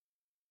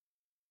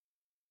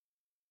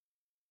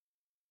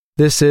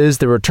This is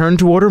the Return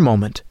to Order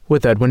Moment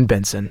with Edwin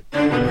Benson,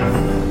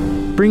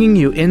 bringing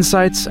you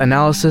insights,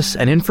 analysis,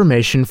 and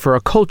information for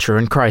a culture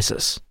in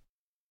crisis.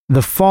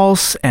 The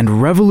false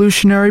and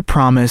revolutionary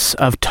promise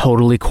of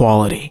total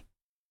equality.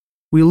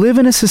 We live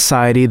in a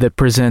society that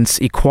presents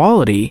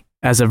equality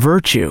as a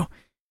virtue.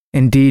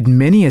 Indeed,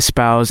 many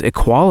espouse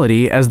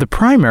equality as the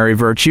primary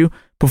virtue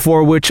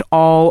before which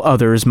all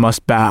others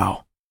must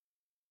bow.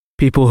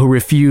 People who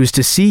refuse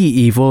to see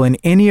evil in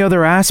any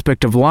other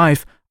aspect of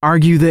life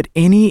argue that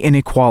any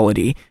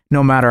inequality,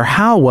 no matter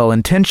how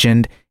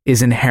well-intentioned,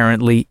 is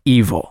inherently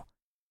evil.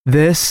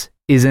 This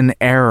is an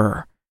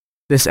error.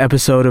 This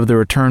episode of the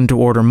Return to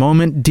Order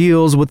Moment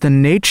deals with the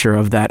nature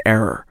of that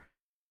error.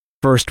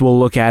 First, we'll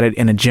look at it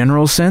in a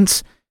general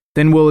sense,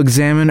 then we'll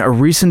examine a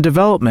recent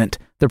development,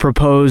 the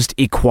proposed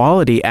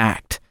Equality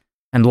Act,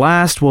 and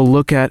last, we'll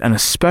look at an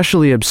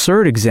especially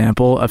absurd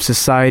example of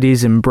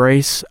society's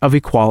embrace of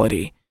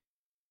equality.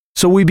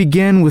 So we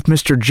begin with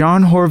Mr.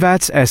 John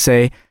Horvat's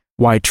essay,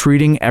 Why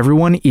Treating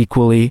Everyone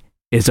Equally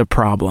is a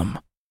Problem.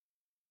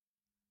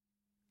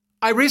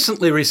 I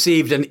recently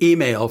received an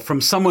email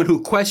from someone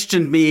who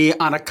questioned me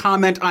on a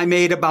comment I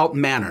made about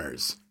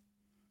manners.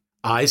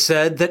 I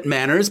said that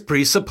manners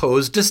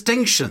presuppose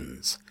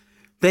distinctions.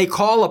 They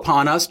call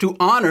upon us to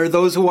honor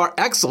those who are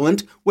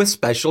excellent with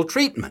special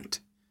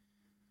treatment.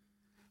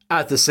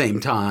 At the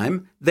same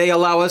time, they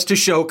allow us to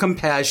show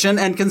compassion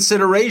and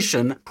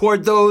consideration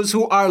toward those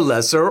who are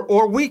lesser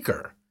or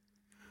weaker.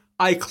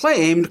 I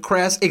claimed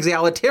crass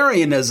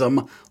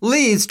egalitarianism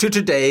leads to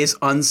today's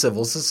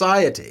uncivil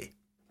society.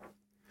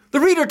 The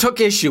reader took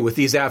issue with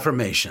these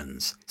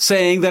affirmations,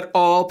 saying that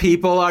all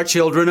people are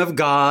children of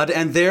God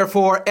and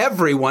therefore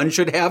everyone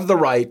should have the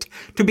right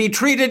to be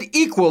treated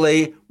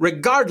equally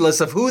regardless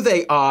of who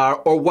they are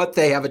or what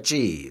they have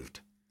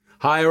achieved.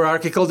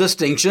 Hierarchical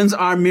distinctions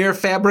are mere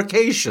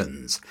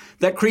fabrications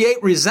that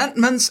create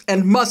resentments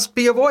and must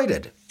be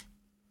avoided.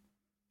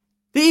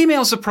 The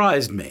email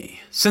surprised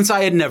me, since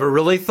I had never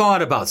really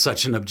thought about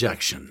such an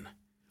objection.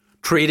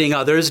 Treating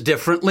others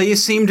differently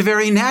seemed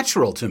very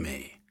natural to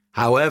me.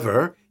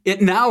 However,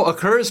 it now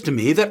occurs to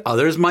me that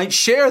others might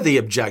share the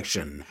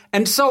objection,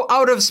 and so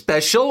out of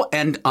special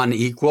and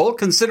unequal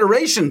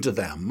consideration to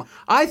them,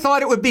 I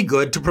thought it would be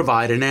good to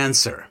provide an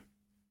answer.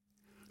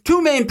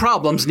 Two main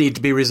problems need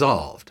to be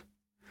resolved.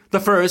 The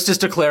first is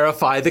to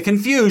clarify the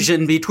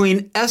confusion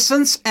between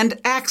essence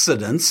and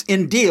accidents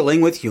in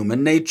dealing with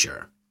human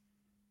nature.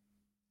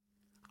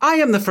 I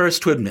am the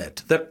first to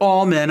admit that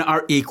all men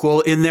are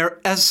equal in their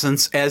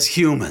essence as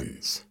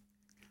humans.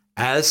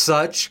 As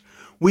such,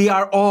 we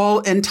are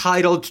all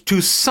entitled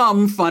to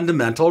some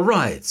fundamental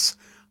rights,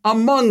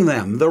 among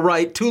them the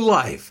right to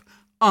life,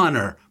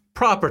 honor,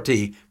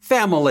 property,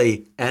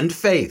 family, and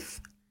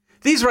faith.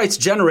 These rights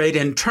generate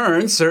in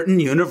turn certain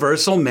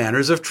universal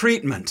manners of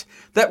treatment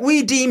that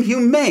we deem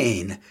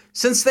humane,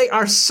 since they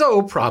are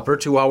so proper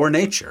to our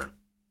nature.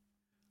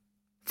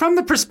 From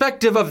the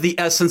perspective of the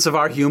essence of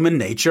our human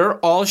nature,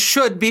 all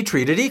should be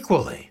treated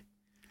equally.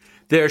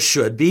 There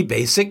should be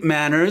basic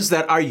manners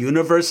that are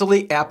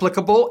universally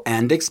applicable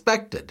and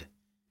expected.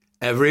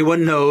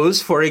 Everyone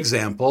knows, for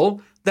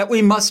example, that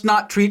we must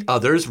not treat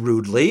others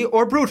rudely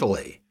or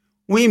brutally.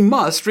 We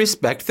must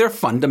respect their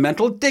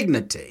fundamental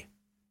dignity.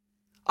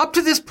 Up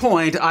to this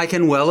point, I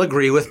can well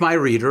agree with my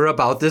reader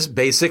about this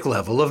basic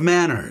level of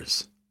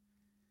manners.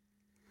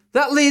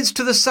 That leads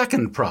to the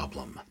second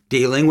problem,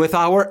 dealing with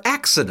our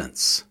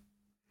accidents.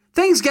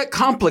 Things get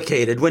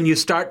complicated when you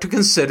start to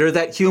consider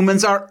that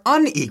humans are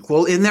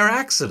unequal in their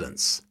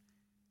accidents.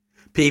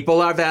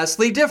 People are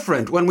vastly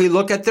different when we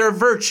look at their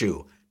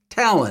virtue,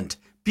 talent,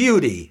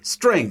 beauty,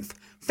 strength,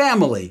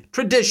 family,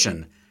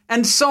 tradition,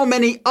 and so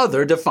many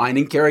other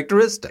defining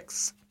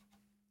characteristics.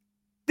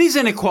 These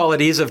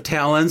inequalities of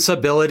talents,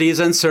 abilities,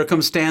 and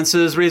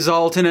circumstances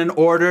result in an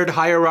ordered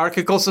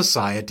hierarchical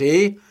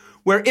society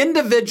where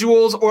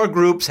individuals or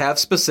groups have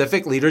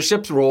specific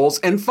leadership roles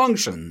and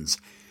functions,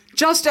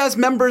 just as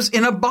members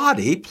in a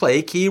body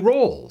play key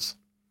roles.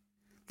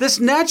 This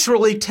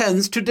naturally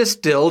tends to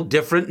distill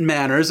different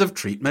manners of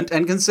treatment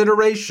and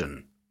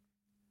consideration.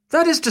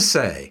 That is to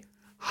say,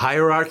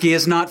 hierarchy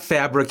is not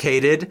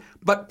fabricated,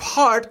 but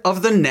part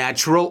of the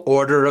natural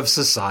order of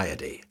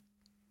society.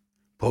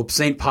 Pope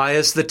St.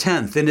 Pius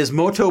X, in his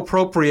motu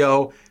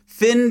proprio,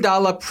 Fin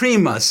dalla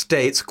Prima,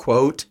 states,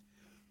 quote,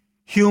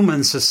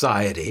 "Human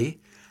society,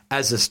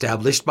 as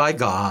established by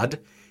God,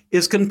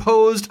 is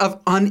composed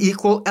of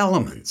unequal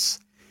elements.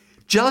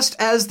 Just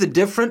as the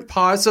different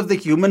parts of the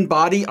human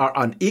body are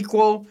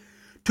unequal,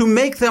 to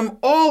make them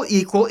all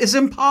equal is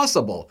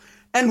impossible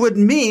and would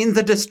mean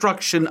the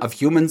destruction of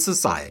human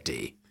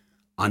society."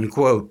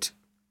 Unquote.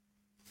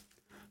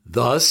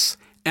 Thus,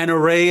 an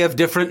array of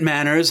different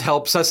manners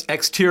helps us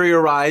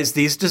exteriorize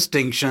these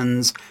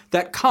distinctions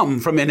that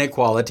come from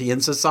inequality in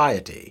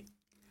society.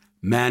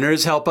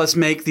 Manners help us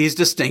make these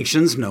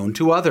distinctions known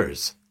to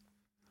others.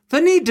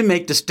 The need to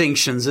make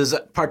distinctions is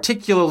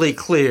particularly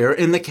clear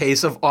in the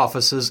case of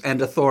offices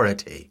and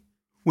authority.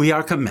 We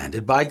are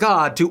commanded by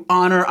God to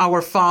honor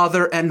our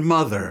father and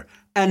mother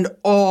and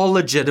all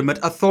legitimate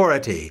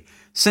authority,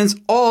 since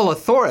all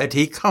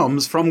authority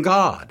comes from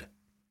God.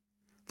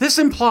 This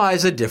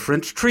implies a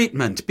different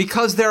treatment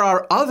because there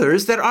are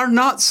others that are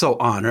not so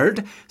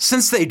honored,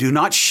 since they do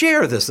not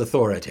share this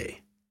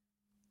authority.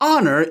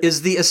 Honor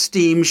is the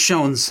esteem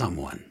shown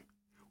someone.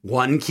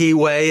 One key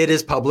way it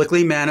is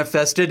publicly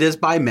manifested is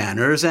by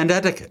manners and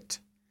etiquette.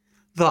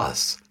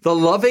 Thus, the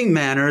loving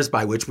manners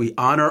by which we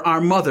honor our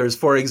mothers,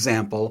 for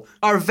example,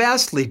 are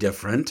vastly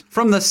different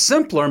from the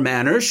simpler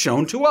manners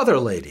shown to other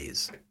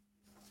ladies.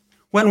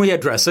 When we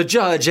address a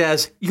judge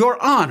as "Your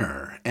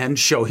Honor" and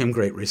show him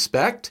great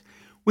respect,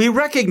 we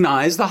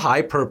recognize the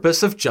high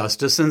purpose of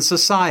justice in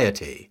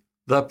society.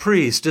 The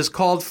priest is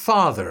called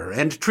Father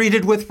and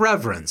treated with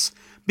reverence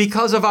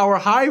because of our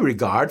high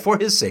regard for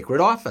his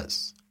sacred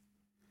office.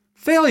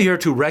 Failure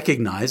to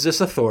recognize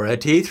this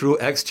authority through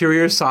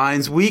exterior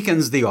signs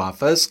weakens the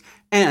office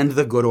and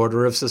the good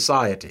order of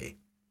society.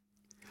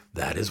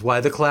 That is why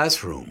the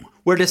classroom,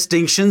 where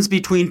distinctions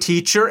between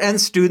teacher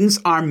and students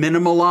are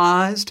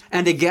minimalized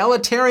and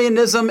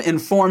egalitarianism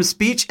informs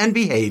speech and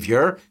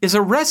behavior, is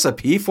a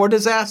recipe for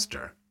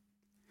disaster.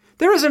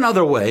 There is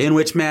another way in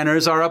which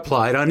manners are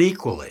applied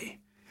unequally.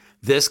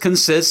 This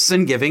consists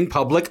in giving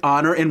public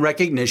honor in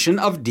recognition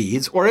of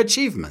deeds or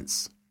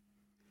achievements.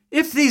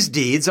 If these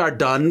deeds are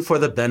done for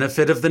the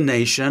benefit of the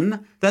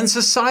nation, then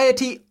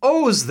society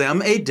owes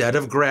them a debt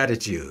of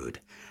gratitude,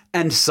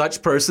 and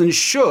such persons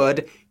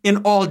should, in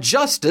all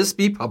justice,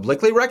 be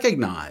publicly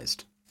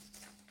recognized.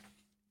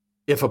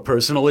 If a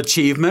personal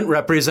achievement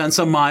represents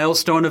a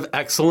milestone of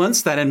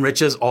excellence that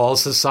enriches all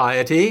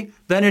society,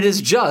 then it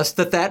is just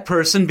that that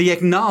person be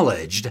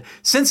acknowledged,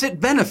 since it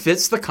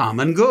benefits the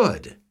common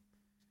good.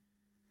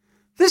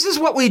 This is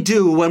what we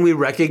do when we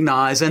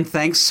recognize and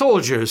thank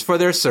soldiers for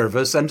their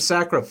service and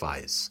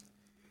sacrifice.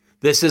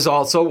 This is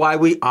also why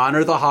we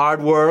honor the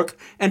hard work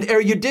and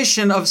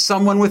erudition of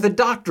someone with a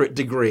doctorate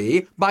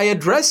degree by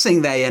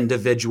addressing that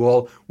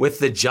individual with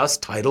the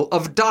just title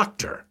of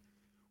doctor,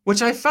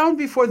 which I found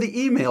before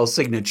the email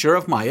signature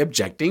of my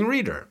objecting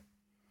reader.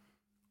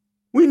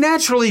 We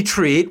naturally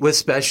treat with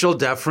special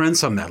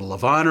deference a Medal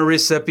of Honor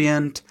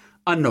recipient,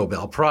 a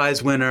Nobel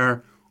Prize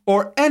winner,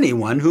 or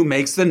anyone who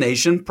makes the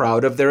nation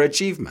proud of their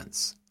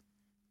achievements.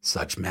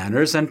 Such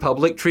manners and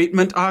public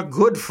treatment are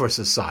good for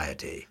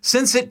society,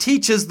 since it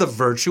teaches the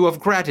virtue of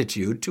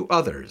gratitude to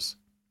others.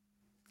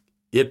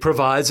 It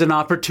provides an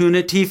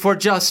opportunity for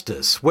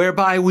justice,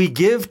 whereby we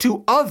give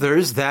to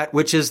others that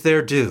which is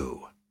their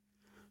due.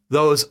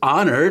 Those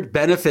honored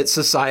benefit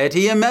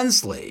society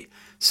immensely,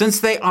 since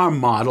they are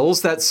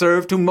models that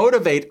serve to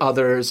motivate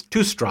others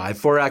to strive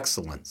for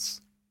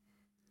excellence.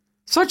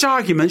 Such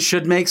arguments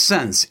should make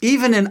sense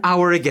even in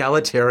our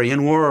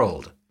egalitarian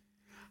world.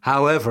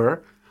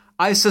 However,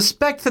 I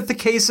suspect that the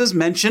cases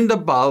mentioned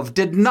above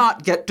did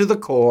not get to the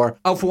core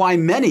of why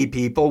many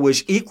people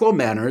wish equal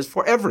manners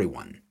for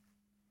everyone.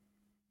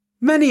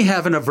 Many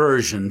have an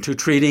aversion to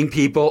treating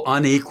people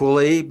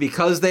unequally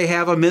because they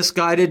have a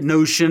misguided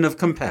notion of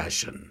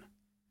compassion.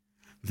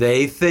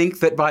 They think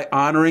that by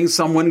honoring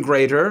someone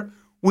greater,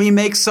 we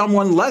make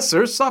someone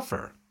lesser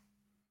suffer.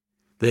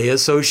 They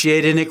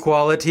associate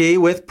inequality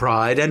with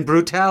pride and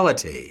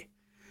brutality.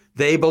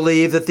 They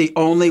believe that the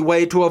only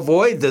way to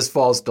avoid this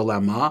false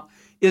dilemma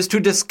is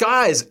to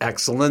disguise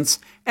excellence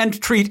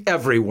and treat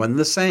everyone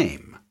the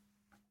same.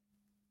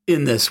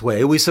 In this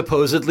way, we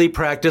supposedly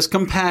practice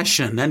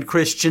compassion and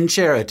Christian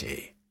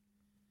charity.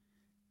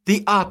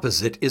 The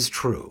opposite is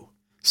true.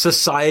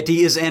 Society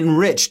is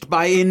enriched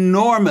by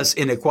enormous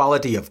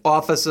inequality of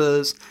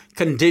offices,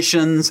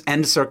 conditions,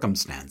 and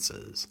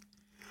circumstances.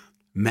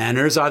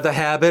 Manners are the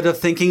habit of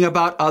thinking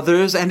about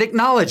others and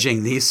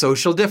acknowledging these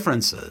social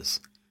differences.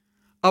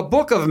 A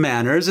book of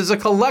manners is a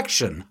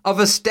collection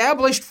of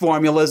established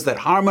formulas that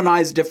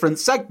harmonize different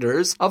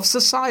sectors of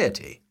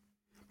society.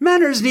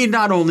 Manners need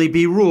not only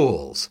be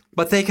rules,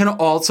 but they can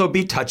also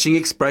be touching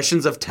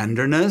expressions of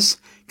tenderness,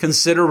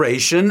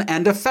 consideration,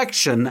 and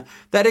affection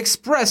that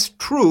express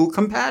true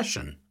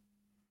compassion.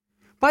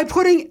 By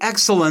putting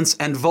excellence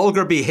and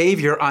vulgar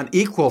behavior on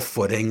equal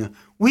footing,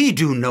 we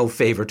do no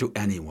favor to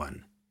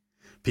anyone.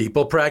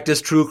 People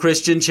practice true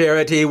Christian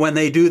charity when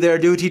they do their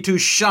duty to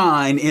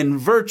shine in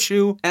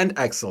virtue and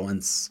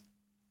excellence.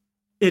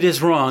 It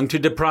is wrong to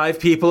deprive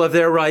people of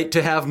their right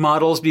to have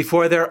models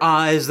before their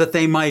eyes that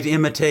they might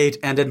imitate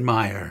and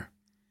admire.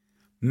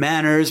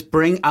 Manners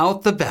bring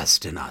out the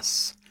best in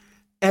us.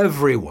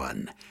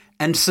 Everyone,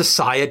 and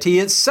society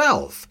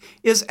itself,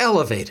 is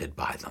elevated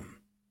by them.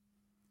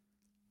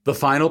 The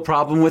final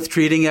problem with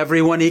treating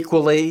everyone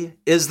equally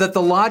is that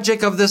the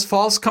logic of this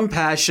false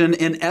compassion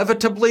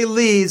inevitably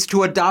leads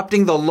to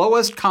adopting the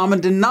lowest common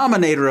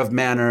denominator of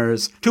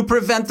manners to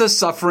prevent the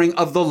suffering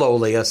of the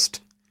lowliest.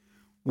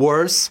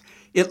 Worse,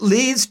 it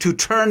leads to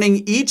turning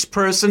each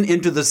person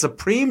into the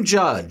supreme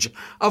judge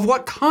of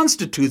what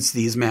constitutes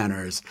these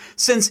manners,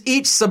 since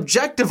each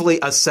subjectively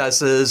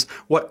assesses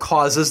what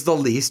causes the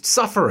least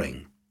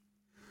suffering.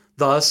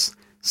 Thus,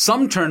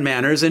 some turn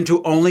manners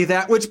into only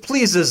that which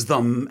pleases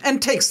them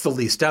and takes the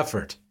least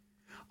effort.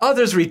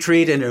 Others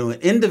retreat into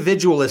an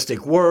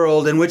individualistic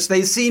world in which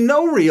they see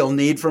no real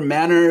need for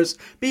manners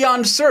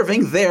beyond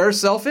serving their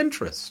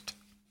self-interest.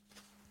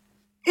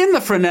 In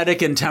the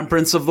frenetic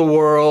intemperance of the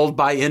world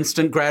by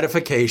instant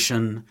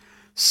gratification,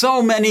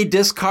 so many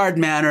discard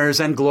manners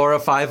and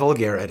glorify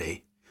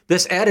vulgarity.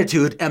 This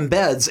attitude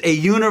embeds a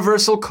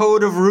universal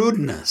code of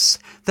rudeness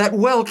that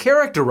well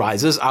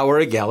characterizes our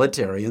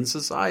egalitarian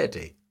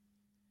society.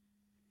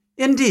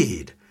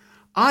 Indeed,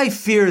 I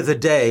fear the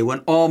day when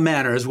all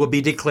manners will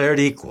be declared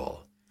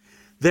equal.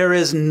 There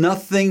is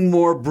nothing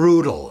more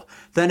brutal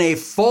than a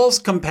false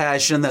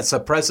compassion that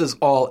suppresses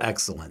all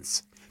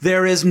excellence.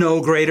 There is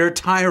no greater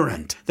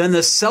tyrant than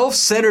the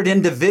self-centered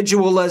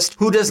individualist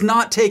who does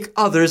not take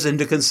others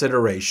into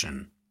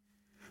consideration.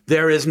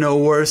 There is no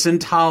worse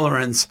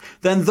intolerance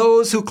than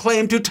those who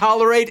claim to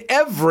tolerate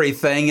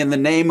everything in the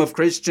name of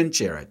Christian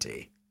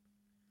charity.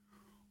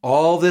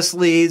 All this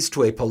leads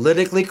to a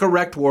politically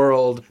correct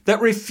world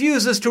that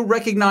refuses to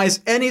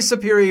recognize any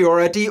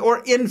superiority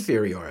or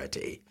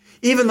inferiority,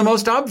 even the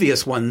most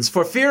obvious ones,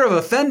 for fear of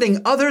offending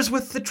others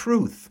with the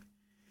truth.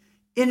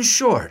 In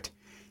short,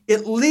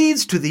 it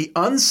leads to the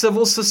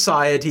uncivil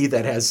society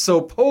that has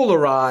so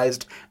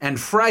polarized and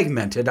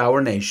fragmented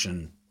our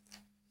nation.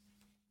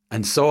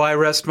 And so I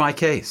rest my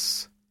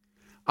case.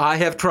 I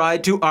have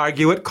tried to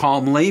argue it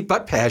calmly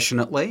but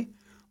passionately,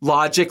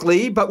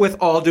 logically but with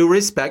all due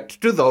respect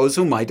to those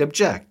who might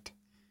object.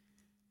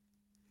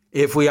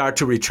 If we are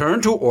to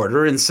return to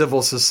order in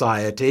civil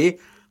society,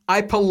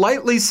 I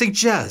politely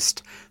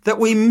suggest that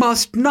we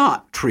must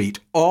not treat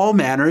all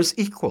manners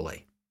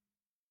equally.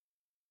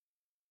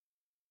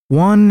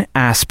 One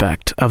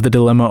aspect of the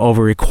dilemma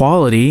over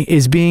equality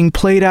is being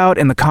played out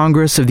in the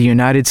Congress of the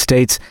United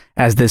States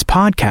as this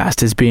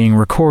podcast is being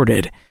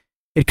recorded.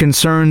 It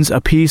concerns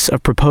a piece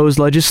of proposed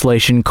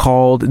legislation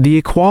called the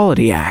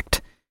Equality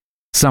Act.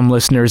 Some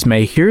listeners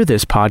may hear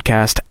this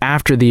podcast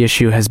after the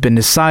issue has been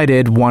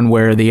decided one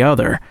way or the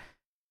other.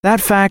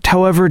 That fact,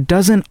 however,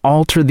 doesn't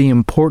alter the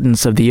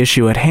importance of the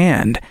issue at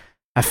hand,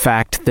 a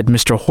fact that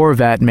Mr.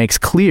 Horvat makes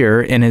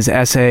clear in his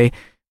essay,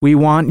 "We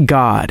Want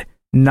God,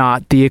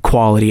 Not the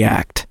Equality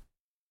Act."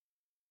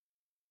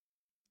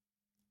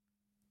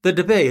 The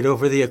debate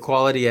over the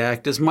Equality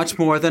Act is much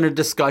more than a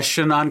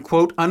discussion on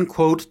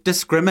quote-unquote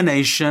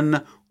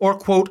discrimination or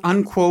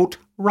quote-unquote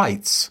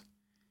rights.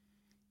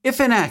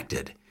 If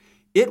enacted,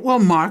 it will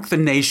mark the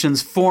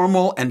nation's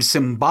formal and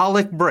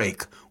symbolic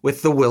break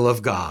with the will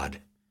of God.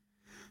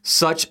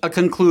 Such a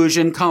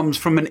conclusion comes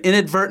from an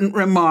inadvertent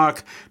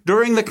remark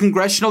during the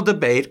congressional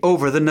debate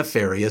over the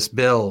nefarious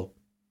bill.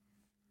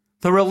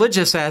 The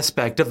religious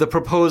aspect of the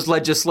proposed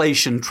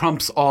legislation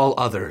trumps all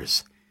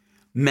others.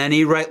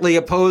 Many rightly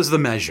oppose the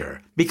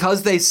measure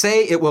because they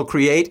say it will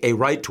create a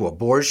right to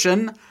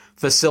abortion,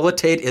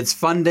 facilitate its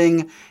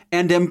funding,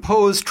 and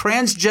impose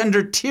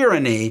transgender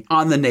tyranny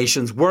on the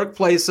nation's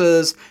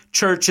workplaces,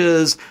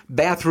 churches,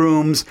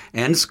 bathrooms,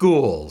 and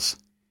schools.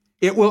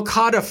 It will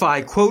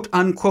codify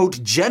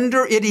quote-unquote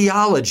gender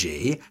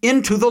ideology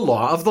into the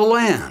law of the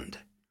land.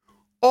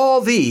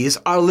 All these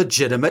are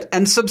legitimate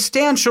and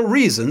substantial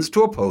reasons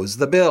to oppose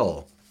the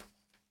bill.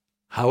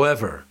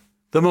 However,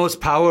 the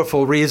most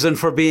powerful reason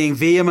for being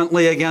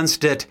vehemently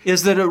against it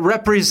is that it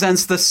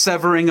represents the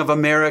severing of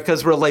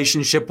America's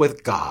relationship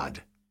with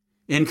God.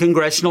 In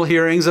congressional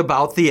hearings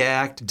about the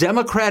act,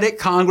 Democratic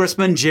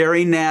Congressman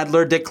Jerry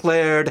Nadler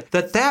declared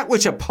that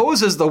which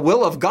opposes the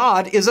will of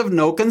God is of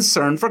no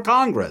concern for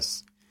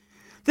Congress.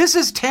 This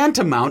is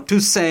tantamount to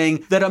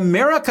saying that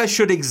America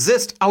should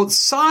exist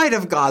outside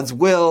of God's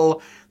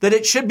will, that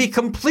it should be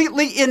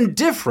completely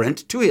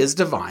indifferent to his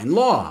divine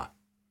law.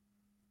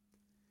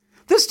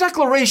 This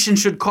declaration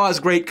should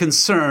cause great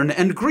concern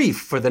and grief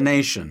for the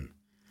nation.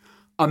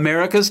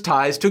 America's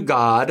ties to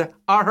God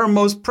are her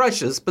most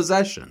precious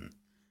possession.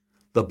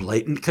 The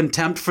blatant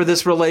contempt for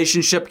this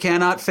relationship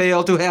cannot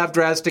fail to have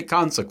drastic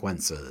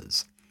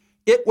consequences.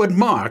 It would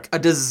mark a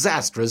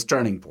disastrous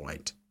turning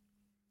point.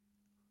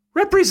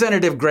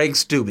 Representative Greg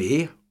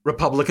Steube,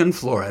 Republican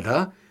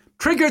Florida,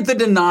 triggered the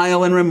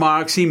denial in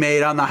remarks he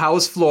made on the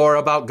House floor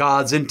about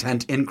God's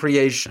intent in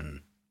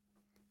creation.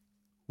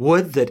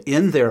 Would that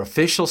in their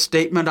official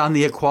statement on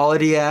the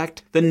Equality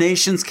Act, the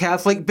nation's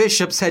Catholic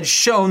bishops had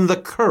shown the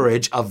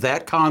courage of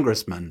that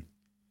congressman.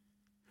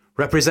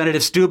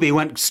 Representative Steube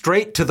went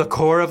straight to the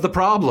core of the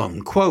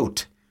problem.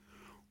 Quote,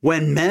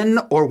 "When men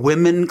or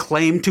women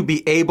claim to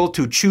be able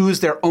to choose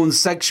their own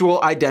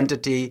sexual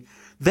identity,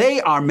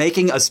 they are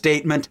making a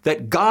statement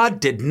that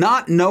God did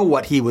not know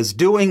what he was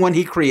doing when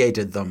he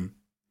created them.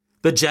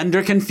 The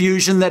gender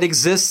confusion that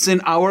exists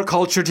in our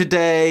culture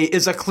today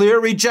is a clear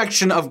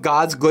rejection of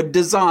God's good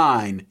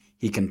design,"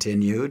 he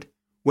continued.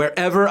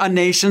 "Wherever a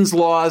nation's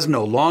laws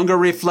no longer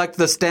reflect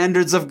the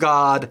standards of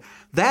God,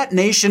 that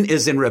nation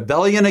is in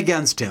rebellion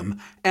against him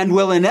and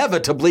will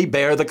inevitably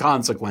bear the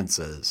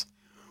consequences.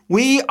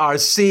 We are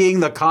seeing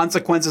the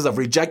consequences of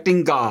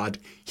rejecting God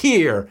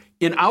here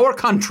in our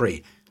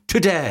country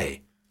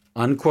today."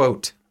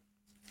 Unquote.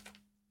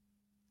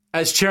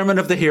 As chairman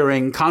of the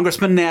hearing,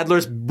 Congressman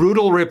Nadler's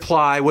brutal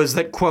reply was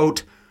that,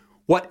 quote,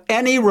 What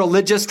any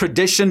religious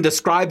tradition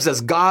describes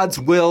as God's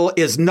will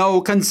is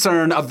no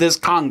concern of this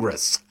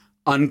Congress,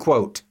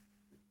 unquote.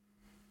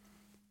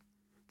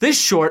 This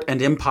short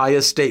and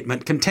impious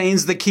statement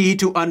contains the key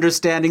to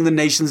understanding the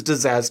nation's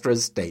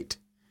disastrous state.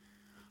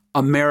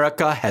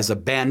 America has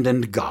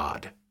abandoned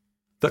God.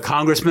 The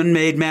congressman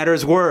made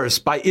matters worse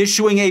by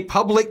issuing a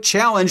public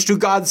challenge to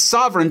God's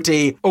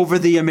sovereignty over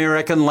the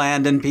American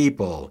land and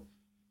people.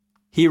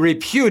 He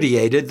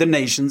repudiated the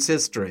nation's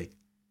history.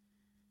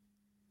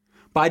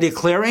 By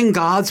declaring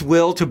God's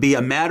will to be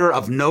a matter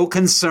of no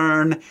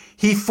concern,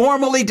 he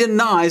formally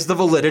denies the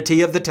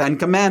validity of the Ten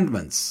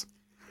Commandments.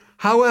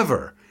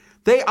 However,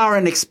 they are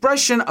an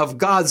expression of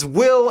God's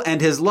will and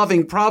his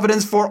loving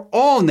providence for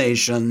all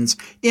nations,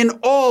 in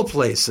all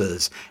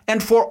places,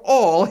 and for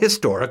all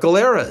historical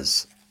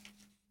eras.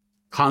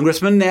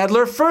 Congressman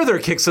Nadler further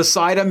kicks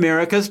aside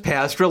America's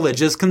past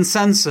religious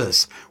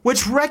consensus,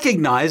 which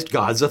recognized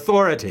God's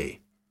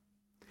authority.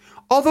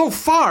 Although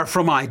far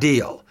from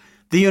ideal,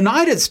 the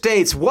United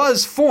States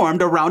was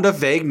formed around a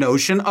vague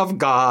notion of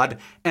God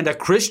and a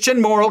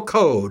Christian moral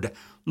code,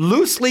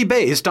 loosely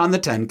based on the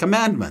Ten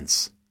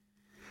Commandments.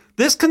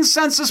 This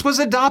consensus was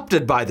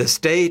adopted by the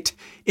state,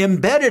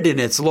 embedded in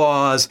its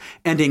laws,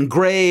 and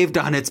engraved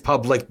on its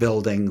public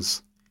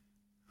buildings.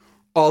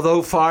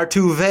 Although far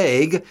too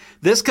vague,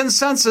 this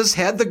consensus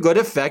had the good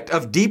effect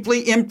of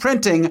deeply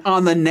imprinting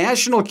on the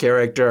national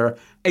character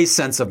a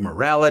sense of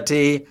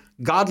morality,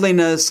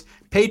 godliness,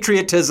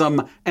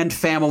 patriotism, and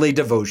family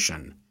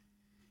devotion.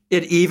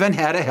 It even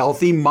had a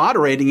healthy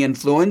moderating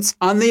influence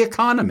on the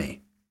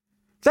economy.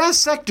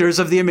 Vast sectors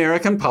of the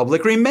American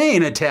public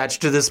remain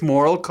attached to this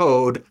moral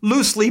code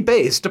loosely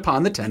based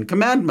upon the Ten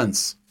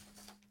Commandments.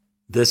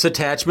 This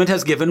attachment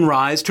has given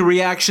rise to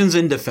reactions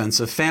in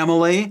defense of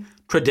family,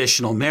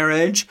 traditional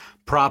marriage,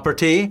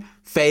 property,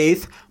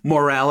 faith,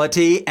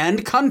 morality,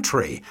 and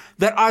country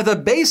that are the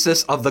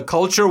basis of the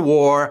culture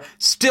war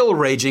still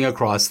raging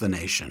across the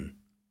nation.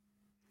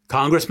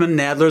 Congressman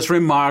Nadler's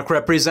remark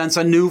represents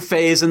a new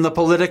phase in the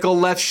political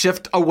left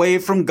shift away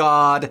from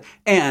God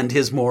and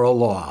his moral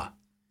law.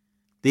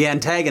 The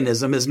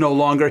antagonism is no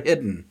longer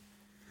hidden.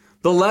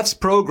 The left's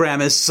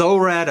program is so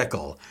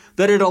radical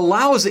that it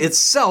allows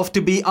itself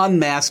to be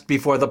unmasked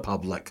before the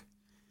public.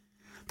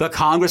 The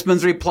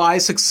congressman's reply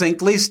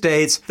succinctly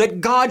states that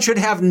God should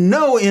have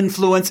no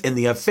influence in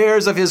the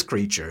affairs of his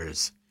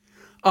creatures.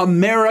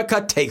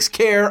 America takes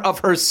care of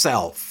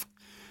herself.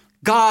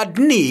 God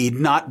need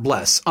not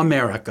bless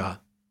America.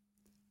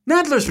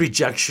 Nadler's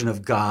rejection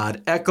of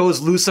God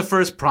echoes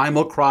Lucifer's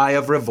primal cry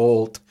of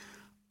revolt,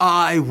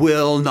 "I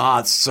will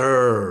not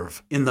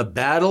serve," in the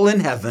battle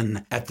in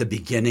heaven at the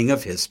beginning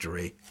of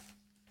history.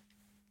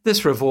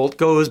 This revolt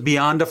goes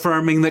beyond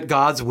affirming that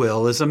God's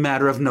will is a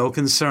matter of no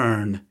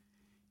concern.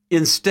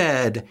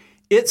 Instead,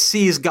 it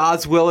sees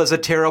God's will as a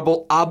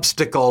terrible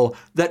obstacle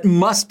that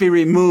must be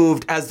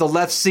removed as the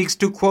left seeks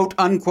to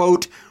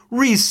quote-unquote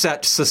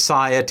reset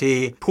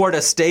society toward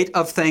a state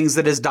of things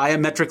that is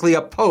diametrically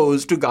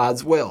opposed to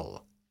God's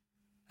will.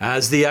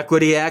 As the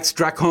Equity Act's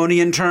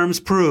draconian terms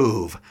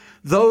prove,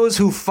 those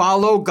who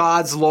follow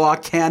God's law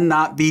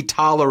cannot be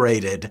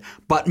tolerated,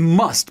 but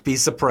must be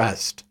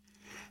suppressed.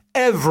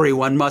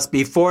 Everyone must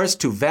be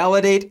forced to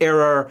validate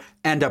error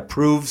and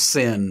approve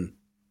sin.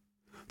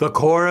 The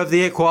core of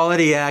the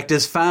Equality Act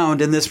is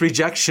found in this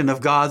rejection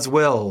of God's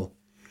will.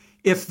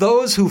 If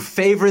those who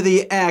favor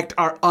the act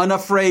are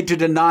unafraid to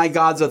deny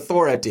God's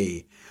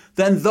authority,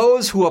 then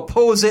those who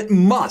oppose it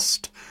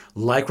must,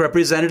 like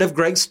Representative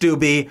Greg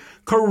Steube,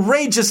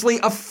 courageously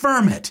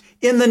affirm it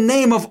in the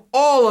name of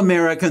all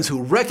Americans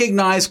who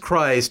recognize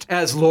Christ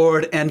as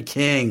Lord and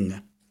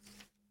King.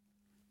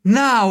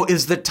 Now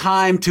is the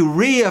time to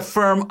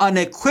reaffirm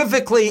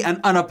unequivocally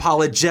and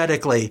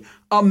unapologetically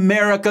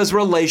America's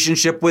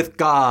relationship with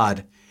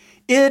God.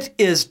 It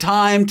is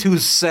time to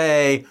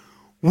say,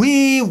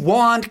 we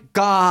want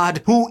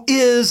God who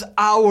is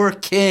our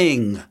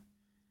King.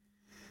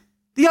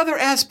 The other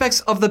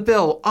aspects of the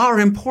bill are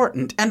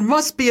important and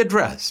must be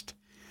addressed.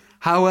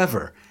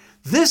 However,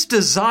 this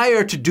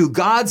desire to do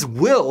God's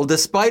will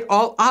despite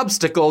all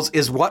obstacles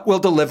is what will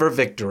deliver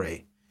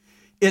victory.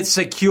 It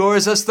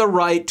secures us the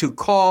right to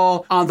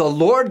call on the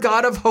Lord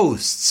God of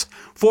hosts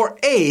for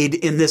aid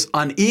in this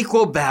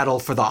unequal battle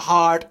for the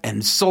heart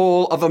and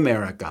soul of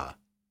America.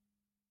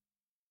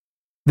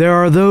 There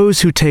are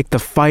those who take the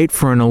fight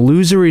for an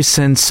illusory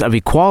sense of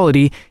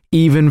equality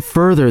even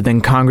further than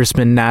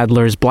Congressman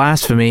Nadler's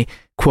blasphemy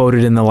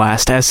quoted in the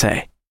last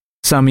essay.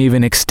 Some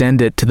even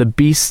extend it to the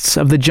beasts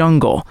of the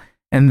jungle,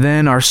 and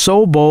then are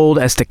so bold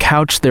as to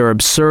couch their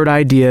absurd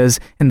ideas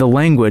in the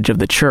language of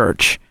the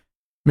church.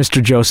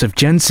 Mr. Joseph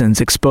Jensens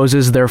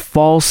exposes their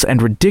false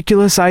and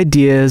ridiculous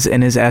ideas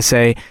in his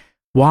essay,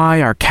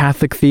 Why Are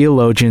Catholic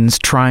Theologians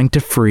Trying to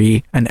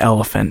Free an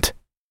Elephant?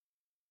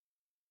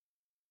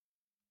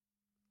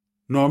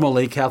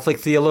 Normally, Catholic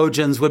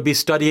theologians would be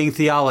studying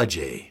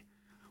theology.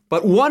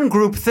 But one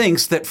group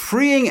thinks that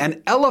freeing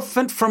an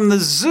elephant from the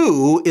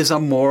zoo is a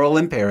moral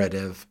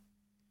imperative.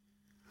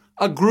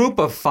 A group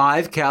of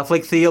 5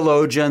 Catholic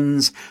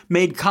theologians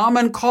made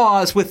common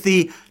cause with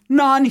the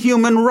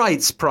Non-Human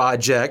Rights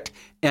Project,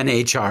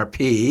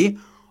 NHRP,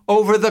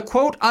 over the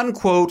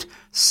quote-unquote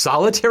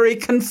solitary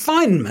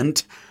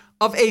confinement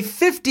of a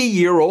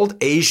 50-year-old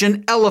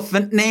Asian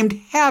elephant named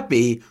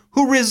Happy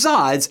who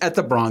resides at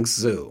the Bronx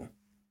Zoo.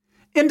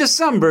 In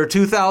December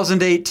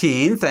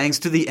 2018, thanks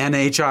to the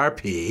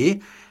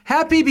NHRP,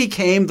 Happy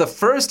became the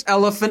first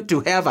elephant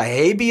to have a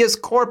habeas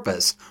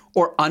corpus,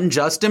 or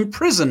unjust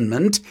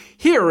imprisonment,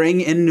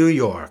 hearing in New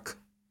York.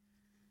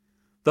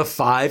 The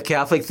 5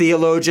 Catholic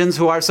theologians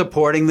who are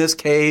supporting this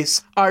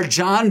case are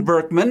John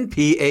Berkman,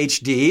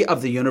 Ph.D.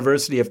 of the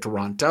University of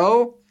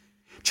Toronto,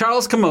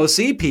 Charles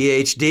Camosy,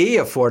 Ph.D.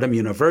 of Fordham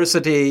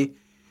University,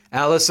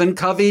 Alison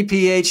Covey,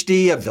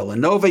 Ph.D. of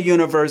Villanova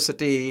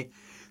University,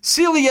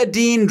 Celia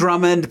Dean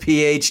Drummond,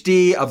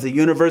 Ph.D. of the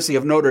University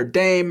of Notre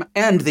Dame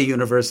and the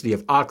University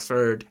of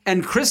Oxford,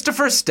 and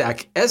Christopher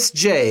Steck,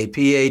 S.J.,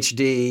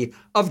 Ph.D.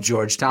 of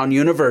Georgetown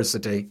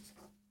University.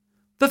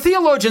 The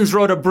theologians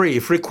wrote a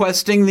brief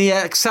requesting the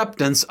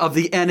acceptance of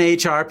the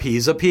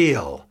NHRP's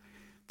appeal.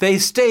 They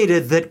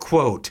stated that,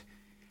 quote,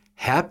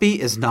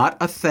 "Happy is not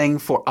a thing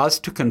for us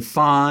to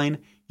confine,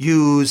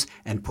 use,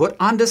 and put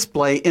on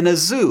display in a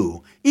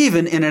zoo,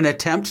 even in an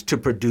attempt to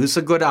produce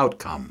a good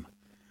outcome,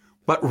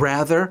 but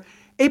rather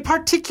a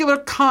particular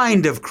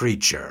kind of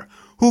creature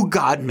who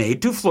God made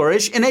to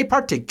flourish in a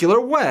particular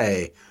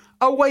way,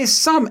 a way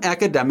some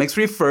academics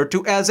refer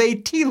to as a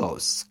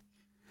telos.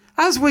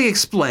 As we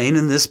explain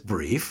in this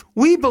brief,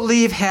 we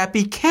believe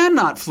Happy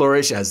cannot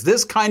flourish as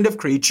this kind of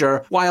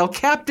creature while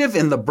captive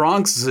in the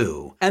Bronx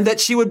Zoo, and that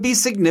she would be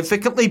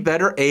significantly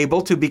better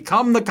able to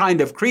become the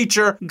kind of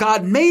creature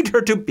God made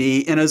her to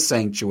be in a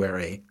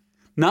sanctuary.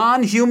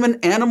 Non-human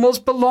animals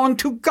belong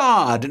to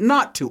God,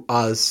 not to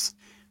us.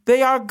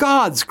 They are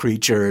God's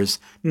creatures,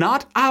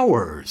 not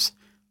ours."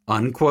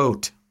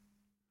 Unquote.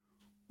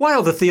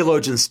 While the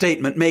theologian's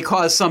statement may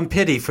cause some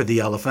pity for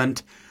the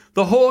elephant,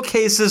 the whole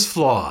case is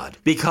flawed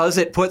because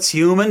it puts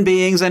human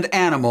beings and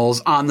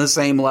animals on the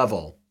same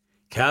level.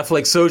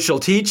 Catholic social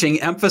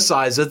teaching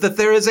emphasizes that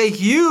there is a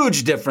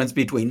huge difference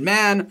between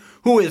man,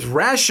 who is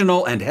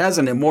rational and has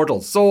an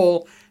immortal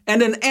soul,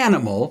 and an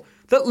animal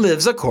that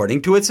lives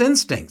according to its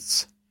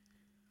instincts.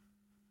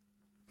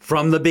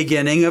 From the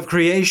beginning of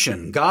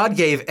creation, God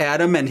gave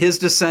Adam and his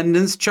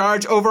descendants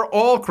charge over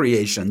all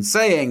creation,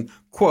 saying,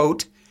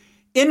 quote,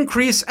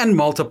 "Increase and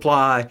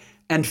multiply,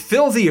 and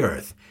fill the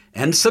earth,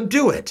 and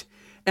subdue it,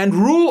 and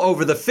rule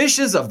over the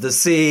fishes of the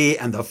sea,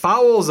 and the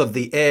fowls of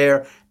the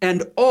air,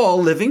 and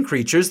all living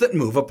creatures that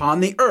move upon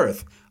the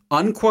earth."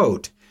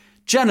 Unquote.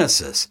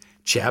 Genesis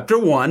chapter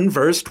 1,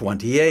 verse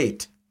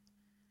 28.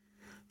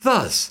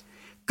 Thus,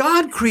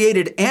 God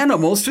created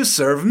animals to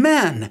serve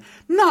men,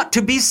 not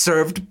to be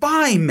served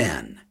by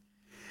men.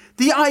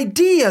 The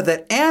idea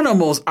that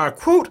animals are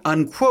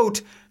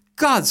quote-unquote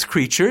God's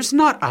creatures,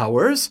 not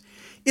ours,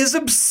 is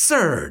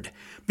absurd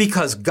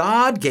because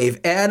God gave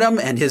Adam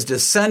and his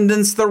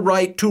descendants the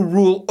right to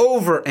rule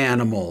over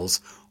animals,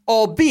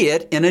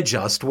 albeit in a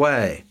just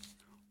way.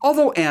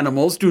 Although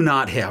animals do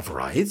not have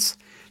rights,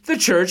 the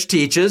Church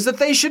teaches that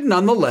they should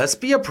nonetheless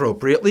be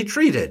appropriately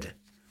treated.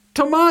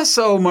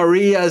 Tommaso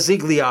Maria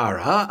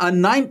Zigliara, a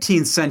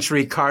 19th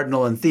century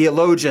cardinal and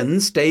theologian,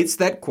 states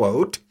that,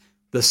 quote,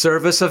 "The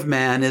service of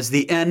man is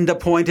the end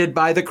appointed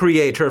by the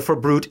Creator for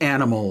brute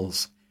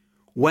animals.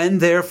 When,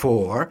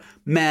 therefore,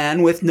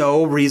 man with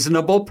no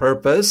reasonable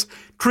purpose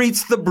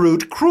treats the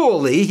brute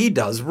cruelly, he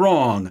does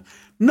wrong,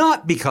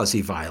 not because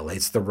he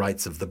violates the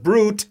rights of the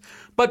brute,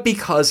 but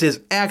because his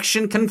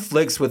action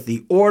conflicts with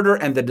the order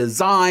and the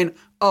design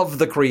of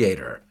the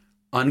Creator."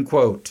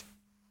 Unquote.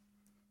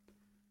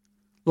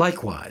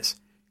 Likewise,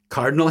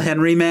 Cardinal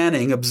Henry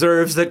Manning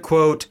observes that,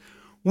 quote,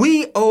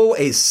 "We owe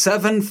a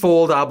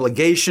 7-fold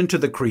obligation to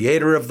the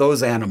Creator of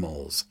those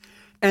animals,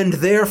 and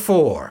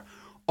therefore,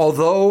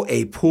 although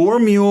a poor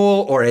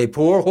mule or a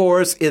poor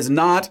horse is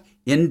not,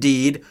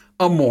 indeed,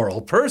 a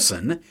moral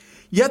person,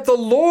 yet the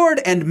Lord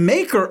and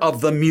Maker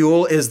of the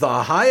mule is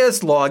the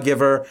highest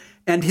lawgiver,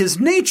 and his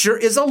nature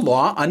is a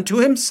law unto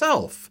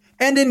himself.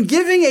 And in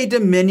giving a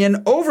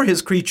dominion over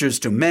his creatures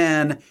to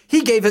man,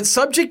 he gave it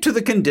subject to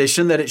the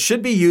condition that it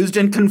should be used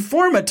in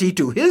conformity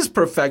to his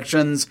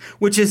perfections,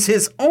 which is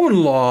his own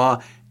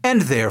law,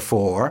 and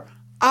therefore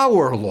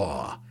our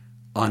law."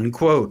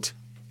 Unquote.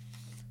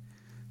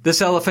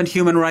 This elephant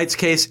human rights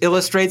case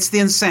illustrates the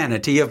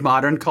insanity of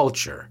modern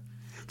culture.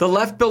 The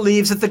left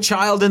believes that the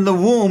child in the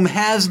womb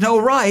has no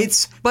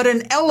rights, but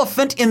an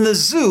elephant in the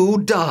zoo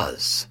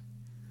does.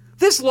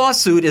 This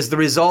lawsuit is the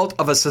result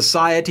of a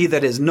society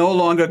that is no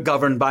longer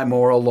governed by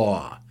moral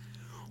law.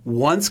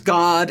 Once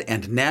God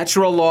and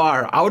natural law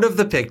are out of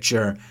the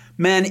picture,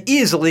 man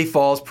easily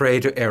falls prey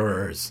to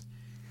errors.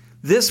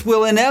 This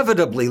will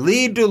inevitably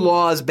lead to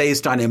laws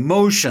based on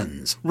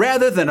emotions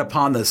rather than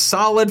upon the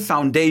solid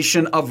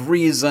foundation of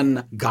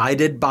reason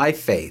guided by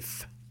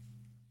faith.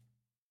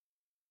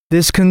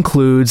 This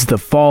concludes the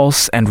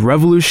false and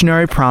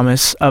revolutionary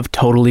promise of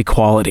total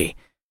equality.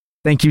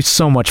 Thank you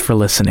so much for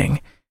listening.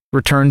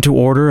 Return to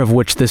Order, of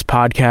which this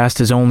podcast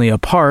is only a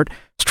part,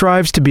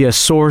 strives to be a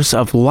source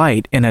of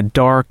light in a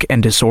dark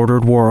and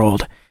disordered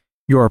world.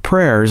 Your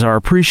prayers are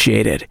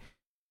appreciated.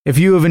 If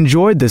you have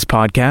enjoyed this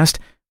podcast,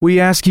 we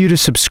ask you to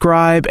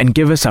subscribe and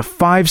give us a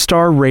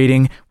 5-star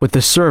rating with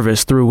the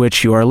service through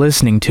which you are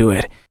listening to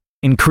it.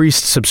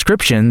 Increased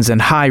subscriptions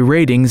and high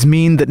ratings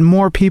mean that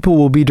more people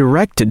will be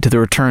directed to the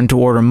Return to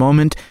Order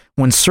moment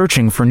when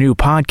searching for new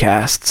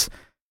podcasts.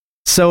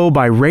 So,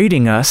 by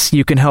rating us,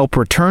 you can help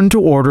Return to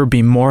Order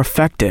be more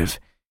effective.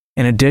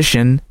 In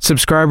addition,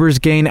 subscribers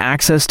gain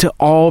access to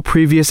all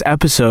previous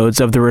episodes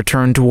of the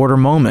Return to Order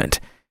moment.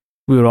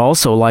 We would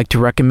also like to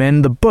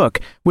recommend the book,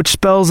 which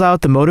spells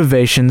out the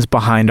motivations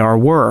behind our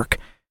work.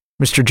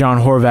 Mr. John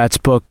Horvat's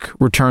book,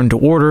 Return to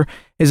Order,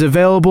 is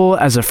available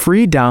as a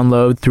free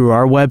download through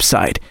our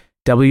website,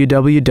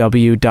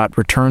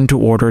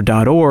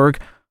 www.returntoorder.org,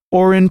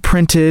 or in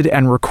printed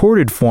and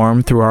recorded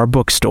form through our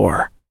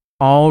bookstore.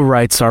 All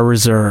rights are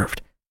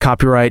reserved.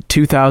 Copyright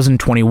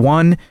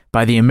 2021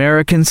 by the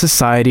American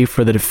Society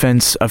for the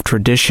Defense of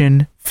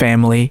Tradition,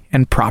 Family,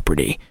 and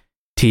Property,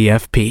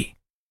 TFP.